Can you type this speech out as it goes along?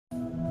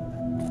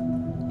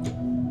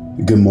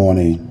Good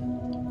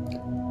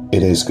morning.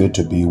 It is good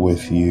to be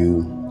with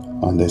you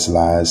on this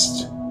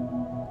last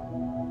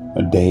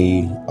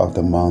day of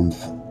the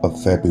month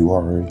of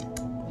February.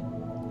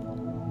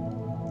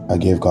 I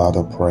give God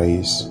the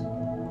praise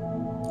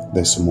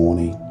this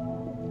morning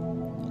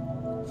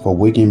for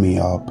waking me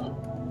up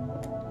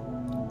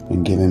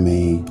and giving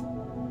me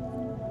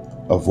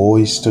a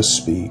voice to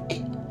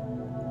speak.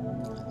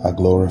 I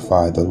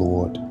glorify the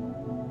Lord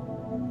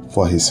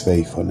for His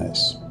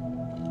faithfulness.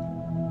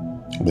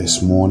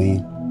 This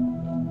morning,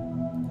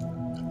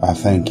 I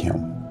thank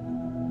Him.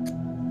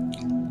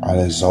 I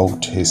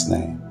exalt His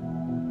name.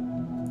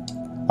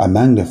 I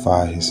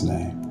magnify His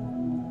name.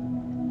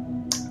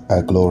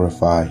 I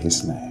glorify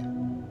His name.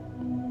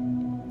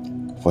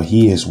 For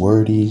He is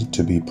worthy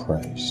to be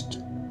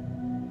praised.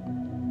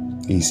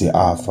 He's the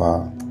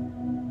Alpha.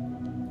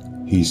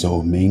 He's the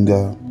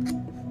Omega.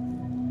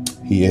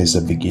 He is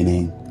the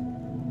beginning.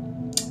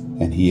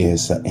 And He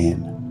is the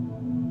end.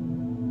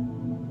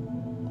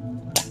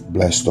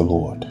 Bless the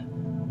Lord.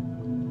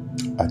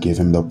 I give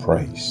Him the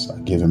praise. I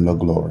give Him the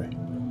glory.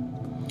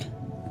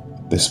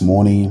 This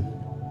morning,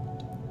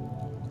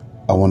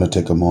 I want to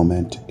take a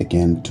moment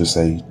again to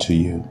say to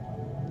you,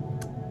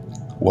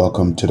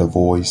 welcome to the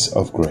Voice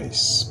of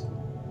Grace,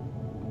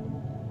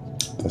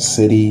 the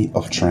city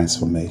of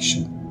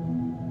transformation,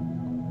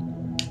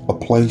 a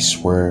place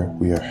where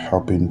we are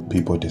helping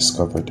people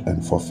discover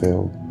and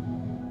fulfill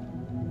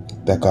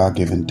their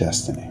God-given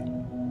destiny,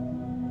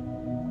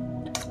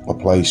 a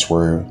place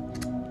where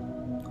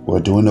we're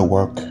doing the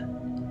work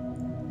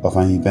of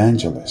an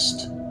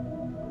evangelist,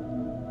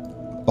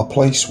 a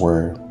place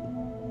where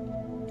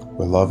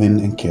we're loving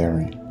and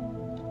caring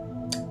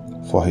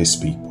for His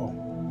people,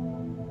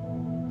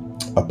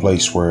 a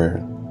place where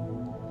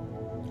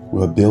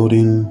we're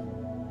building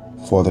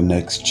for the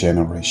next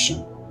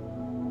generation,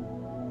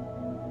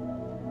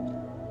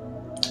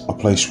 a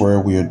place where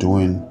we are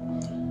doing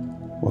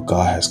what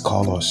God has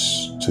called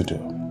us to do,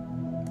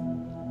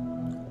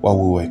 what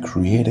we were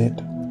created,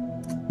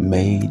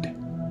 made,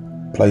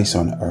 placed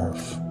on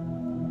earth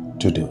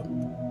to do.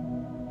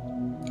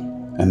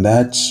 And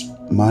that's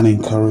my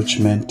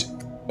encouragement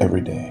every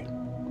day.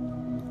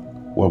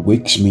 What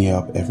wakes me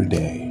up every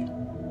day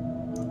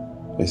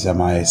is that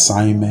my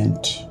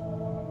assignment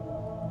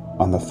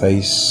on the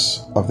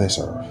face of this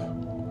earth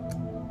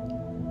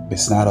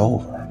is not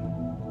over.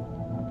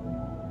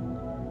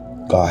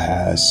 God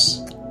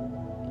has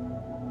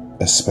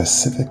a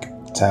specific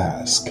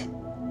task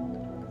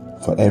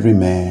for every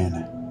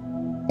man,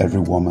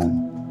 every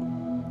woman,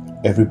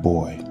 every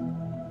boy,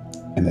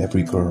 and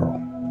every girl,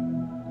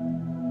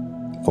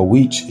 for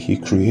which He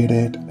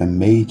created and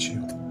made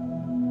you.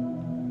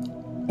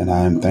 And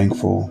I am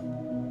thankful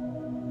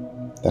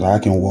that I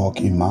can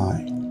walk in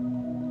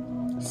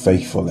mine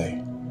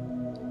faithfully,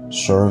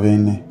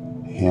 serving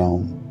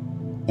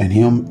Him and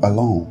Him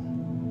alone.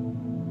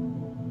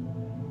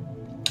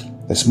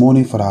 This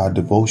morning for our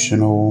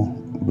devotional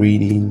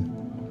reading,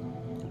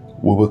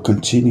 we will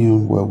continue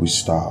where we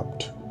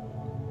stopped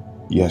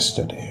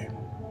yesterday.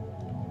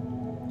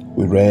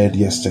 We read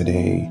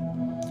yesterday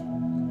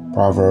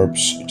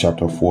Proverbs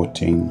chapter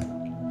 14,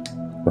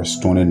 verse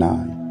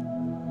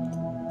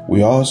 29.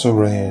 We also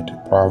read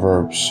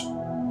Proverbs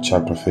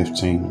chapter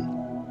 15,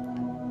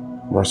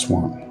 verse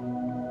 1.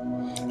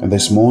 And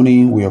this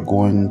morning we are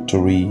going to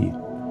read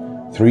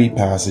 3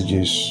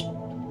 passages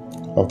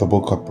of the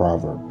book of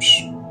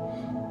Proverbs.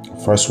 The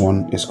first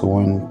one is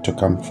going to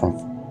come from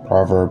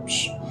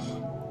Proverbs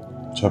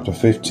chapter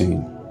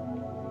 15,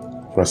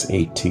 verse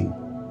 18.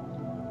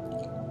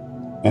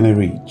 And it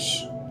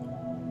reads,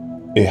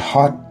 "A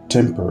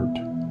hot-tempered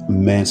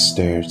man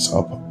stirs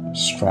up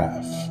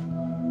strife,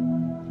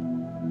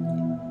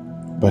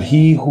 but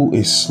he who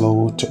is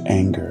slow to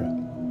anger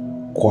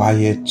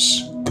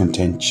quiets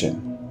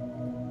contention."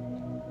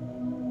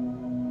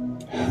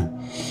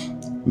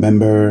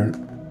 Remember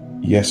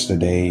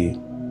yesterday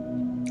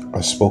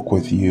I spoke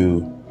with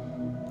you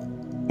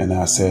and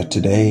I said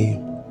today,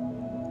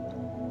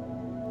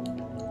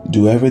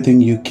 do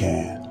everything you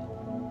can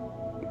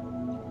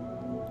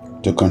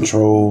to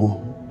control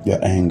your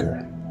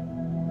anger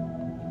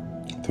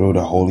through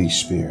the Holy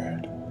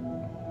Spirit,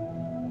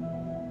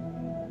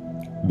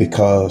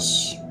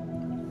 because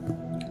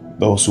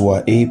those who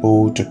are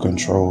able to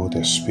control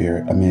their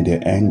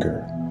their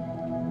anger,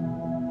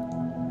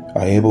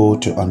 are able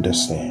to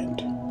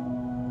understand.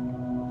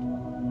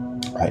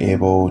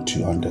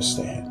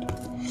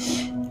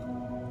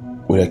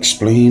 We'll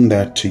explain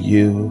that to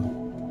you,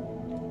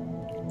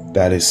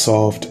 that a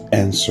soft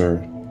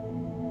answer,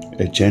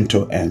 a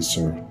gentle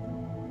answer,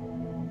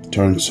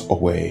 turns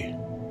away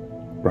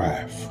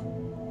wrath.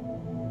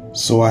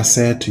 So I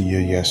said to you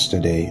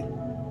yesterday,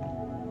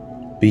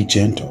 be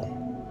gentle,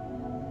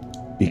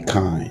 be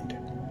kind.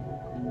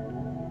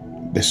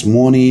 This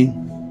morning,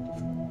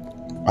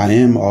 I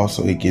am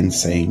also again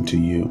saying to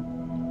you,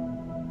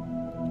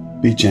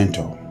 be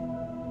gentle,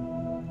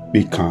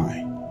 be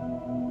kind.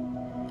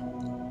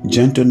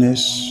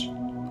 Gentleness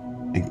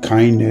and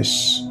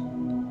kindness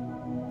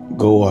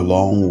go a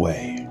long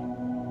way.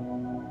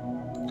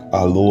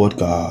 our Lord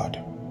God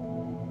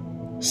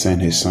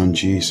sent his son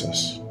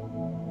Jesus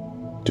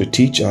to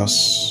teach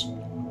us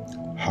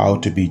how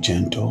to be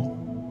gentle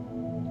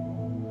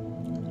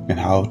and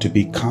how to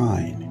be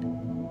kind.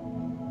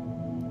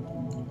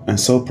 And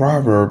so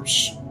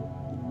Proverbs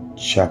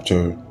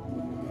chapter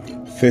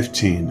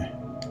 15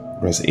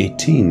 verse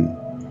 18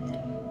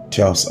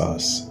 tells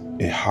us,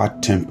 a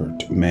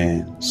hot-tempered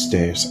man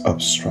stirs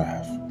up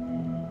strife.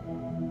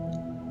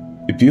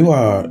 If you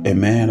are a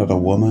man or a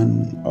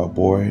woman, a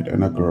boy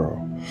and a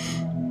girl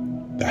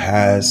that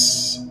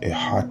has a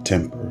hot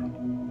temper,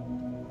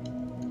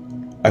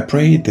 I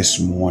pray this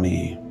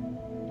morning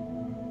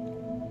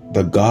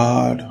that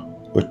God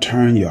will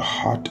turn your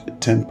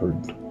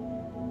hot-tempered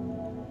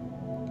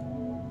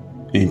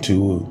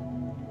into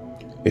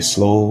a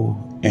slow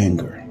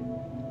anger,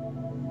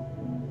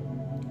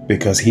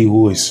 because he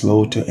who is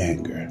slow to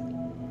anger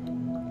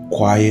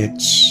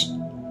quiets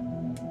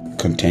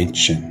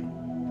contention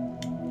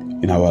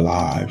in our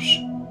lives.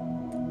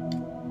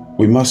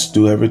 We must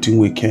do everything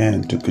we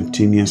can to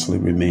continuously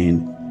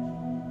remain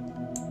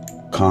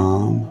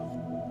calm,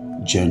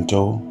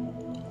 gentle,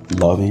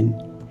 loving,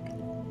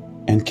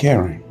 and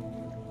caring.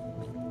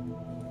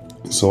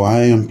 So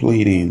I am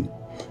pleading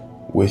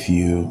with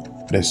you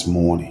this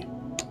morning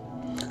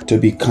to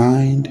be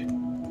kind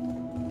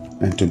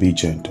and to be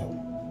gentle.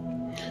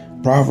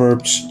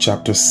 Proverbs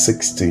chapter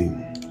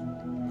 16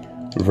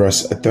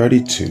 verse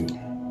 32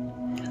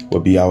 will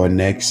be our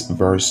next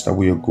verse that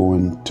we are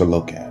going to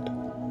look at.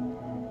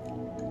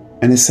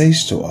 And it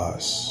says to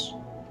us,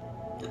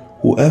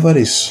 whoever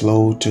is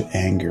slow to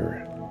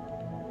anger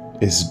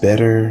is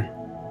better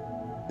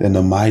than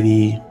the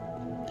mighty,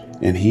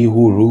 and he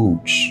who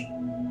rules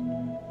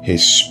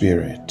his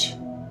spirit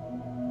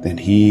than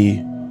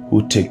he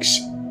who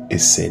takes a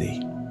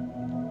city.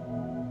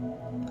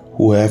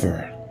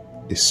 Whoever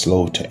is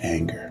slow to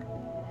anger.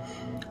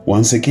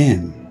 Once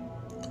again,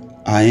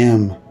 I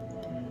am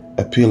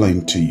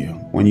appealing to you.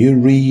 When you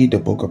read the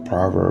book of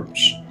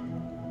Proverbs,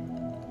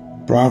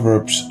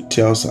 Proverbs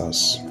tells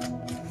us,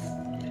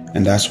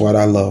 and that's what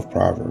I love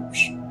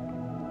Proverbs,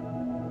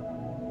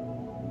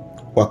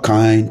 what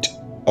kind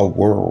of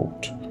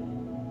world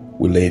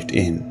we lived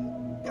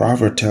in.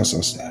 Proverbs tells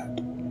us that.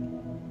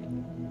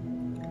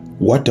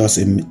 What does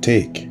it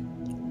take,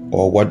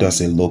 or what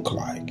does it look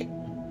like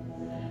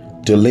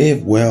to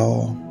live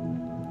well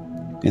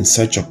in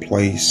such a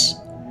place,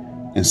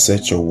 in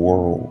such a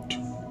world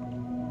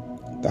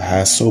that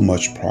has so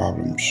much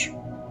problems?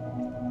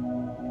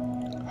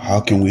 How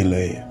can we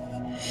live?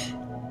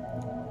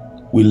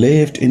 We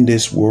lived in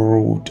this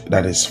world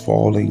that is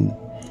falling,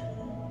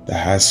 that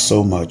has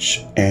so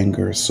much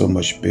anger, so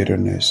much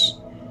bitterness,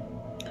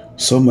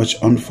 so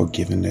much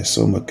unforgiveness,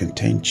 so much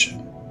contention.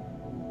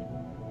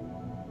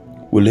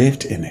 We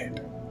lived in it.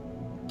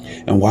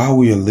 And while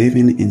we are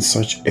living in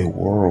such a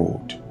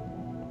world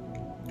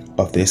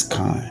of this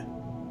kind,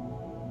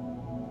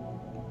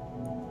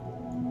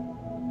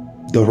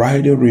 the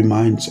writer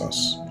reminds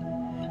us,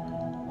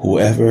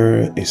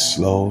 whoever is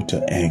slow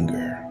to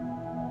anger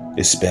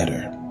is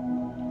better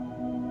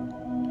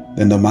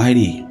than the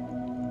mighty,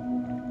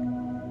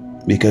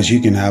 because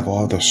you can have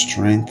all the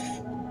strength,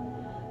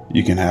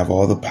 you can have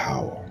all the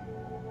power,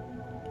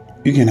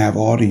 you can have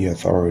all the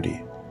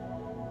authority,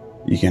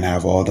 you can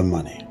have all the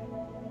money,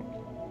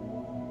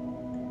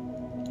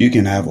 you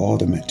can have all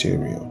the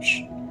materials.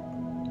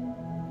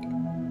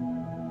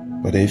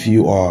 But if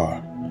you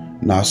are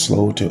not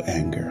slow to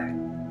anger,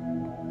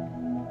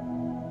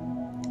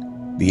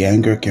 the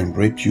anger can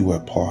rip you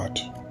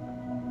apart.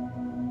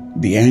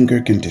 The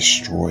anger can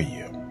destroy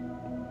you.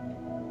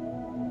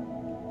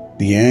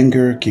 The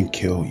anger can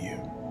kill you.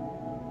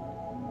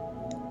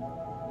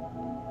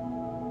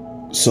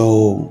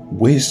 So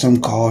wisdom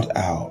called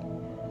out.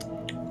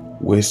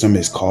 Wisdom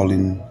is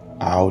calling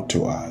out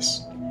to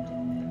us.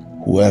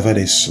 Whoever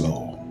is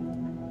slow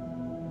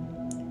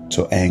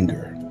to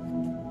anger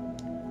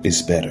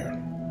is better.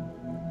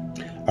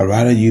 I'd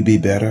rather you be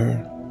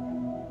better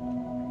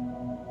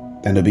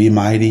than to be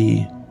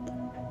mighty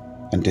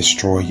and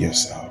destroy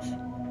yourself.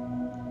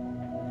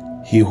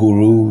 He who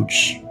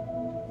rules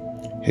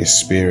his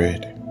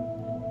spirit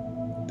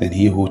than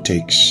he who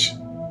takes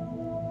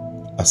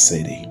a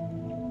city.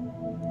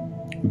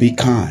 Be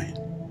kind.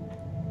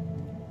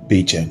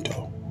 Be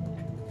gentle.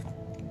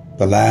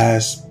 The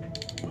last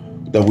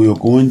that we are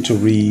going to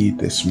read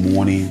this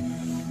morning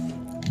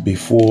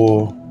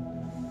before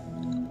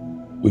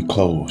we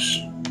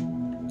close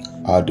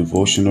our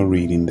devotional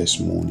reading this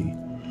morning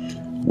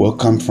will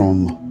come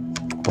from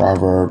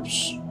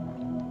Proverbs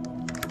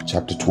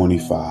chapter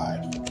 25.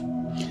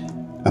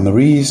 And the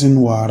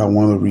reason why I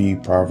want to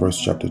read Proverbs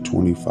chapter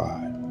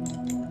 25,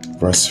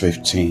 verse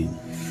 15,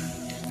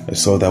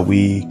 is so that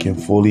we can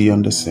fully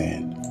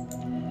understand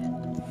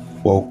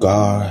what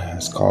God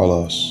has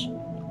called us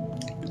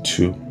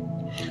to.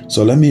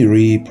 So let me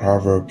read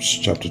Proverbs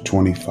chapter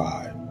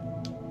 25,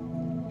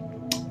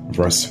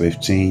 verse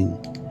 15.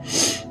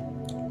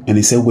 And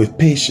he said, with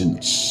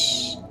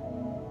patience,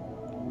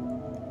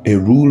 a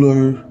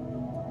ruler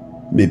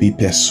may be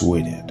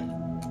persuaded,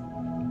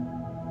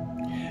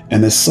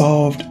 And a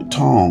soft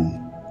tongue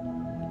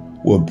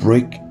will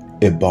break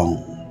a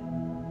bone.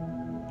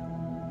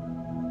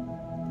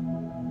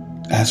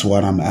 That's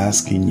what I'm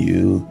asking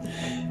you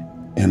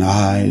and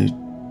I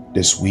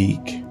this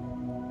week.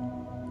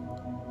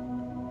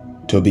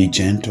 To be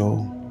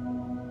gentle,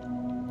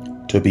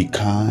 to be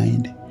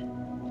kind,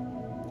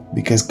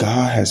 because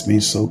God has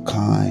been so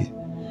kind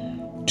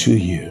to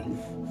you.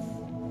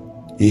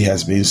 He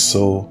has been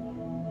so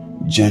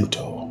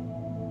gentle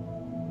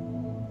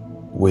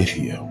with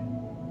you.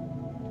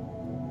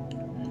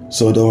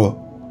 So the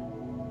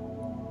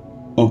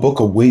Book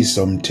of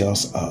Wisdom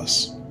tells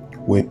us,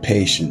 with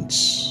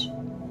patience,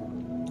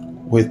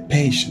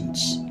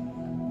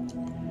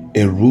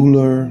 a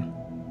ruler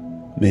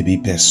may be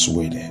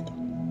persuaded.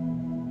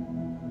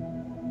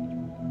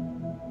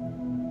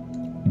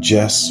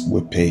 Just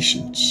with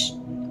patience.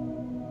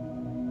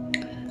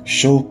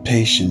 Show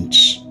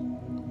patience,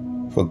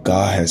 for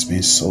God has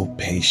been so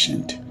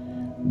patient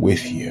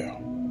with you.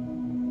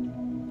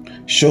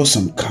 Show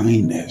some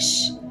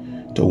kindness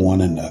to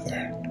one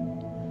another,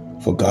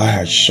 for God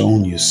has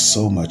shown you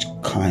so much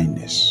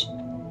kindness.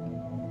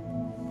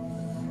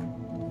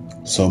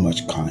 So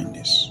much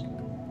kindness.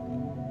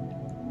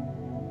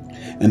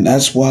 And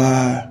that's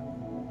why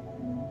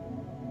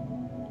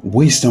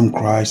wisdom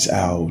cries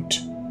out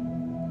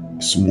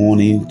this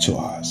morning to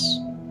us.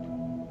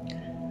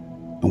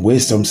 And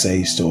wisdom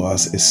says to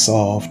us, a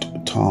soft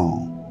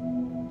tongue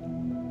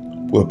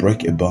will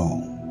break a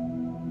bone.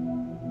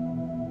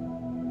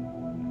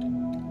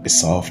 A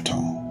soft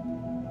tongue.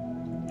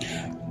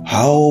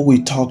 How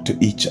we talk to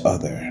each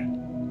other,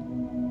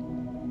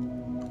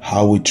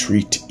 how we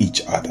treat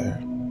each other,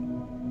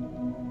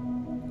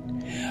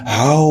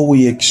 how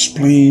we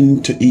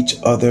explain to each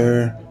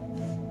other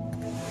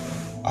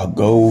our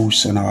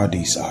goals and our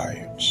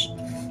desires.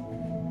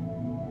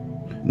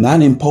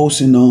 Not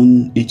imposing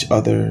on each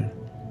other,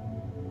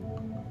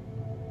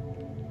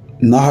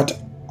 not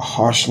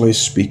harshly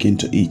speaking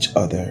to each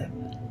other,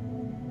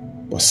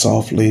 but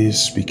softly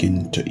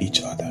speaking to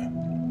each other.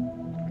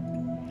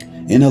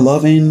 In a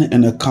loving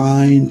and a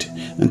kind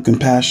and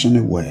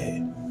compassionate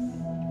way.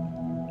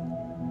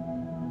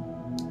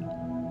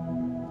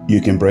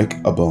 You can break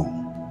a bone.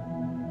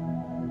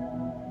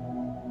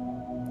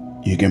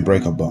 You can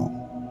break a bone.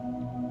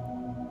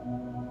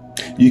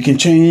 You can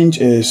change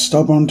a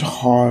stubborn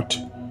heart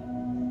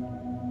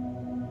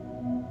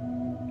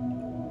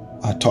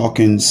by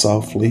talking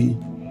softly,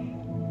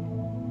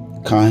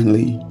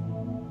 kindly,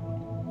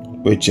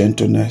 with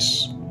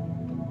gentleness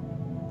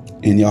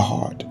in your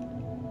heart.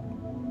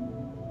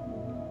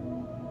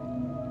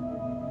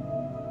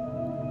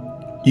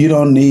 You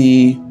don't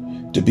need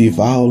to be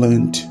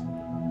violent,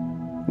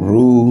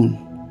 rude.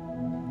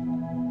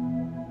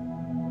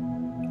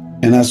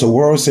 And as the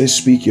world says,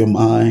 speak your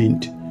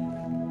mind.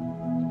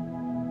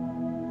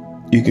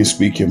 You can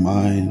speak your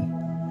mind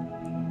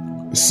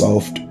with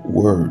soft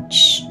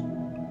words.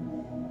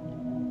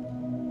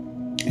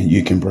 And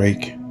you can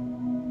break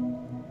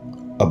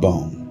a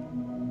bone.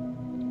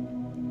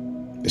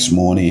 This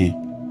morning,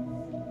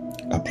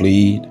 I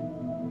plead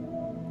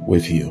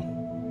with you.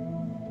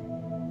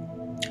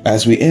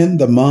 As we end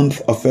the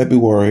month of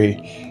February,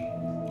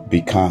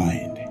 be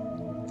kind,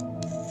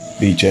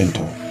 be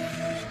gentle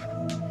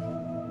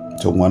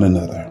to one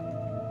another.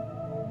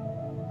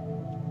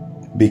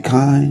 Be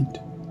kind,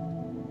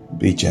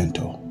 be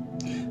gentle.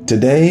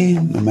 Today,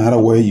 no matter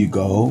where you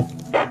go,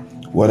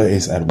 whether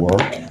it's at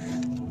work,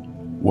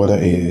 whether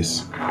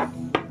it's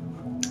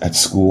at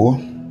school,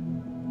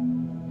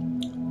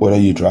 whether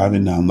you're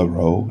driving down the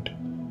road,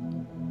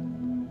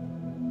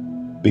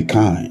 be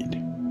kind.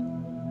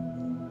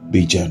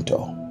 Be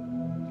gentle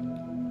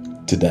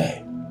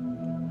today.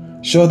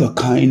 Show the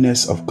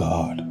kindness of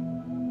God.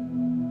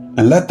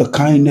 And let the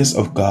kindness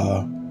of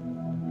God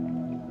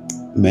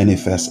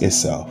manifest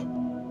itself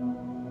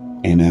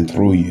in and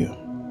through you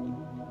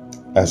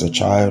as a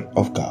child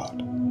of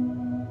God.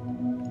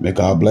 May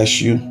God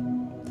bless you.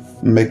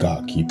 May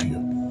God keep you.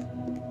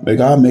 May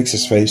God make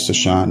his face to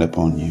shine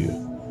upon you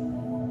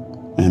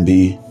and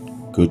be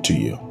good to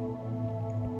you.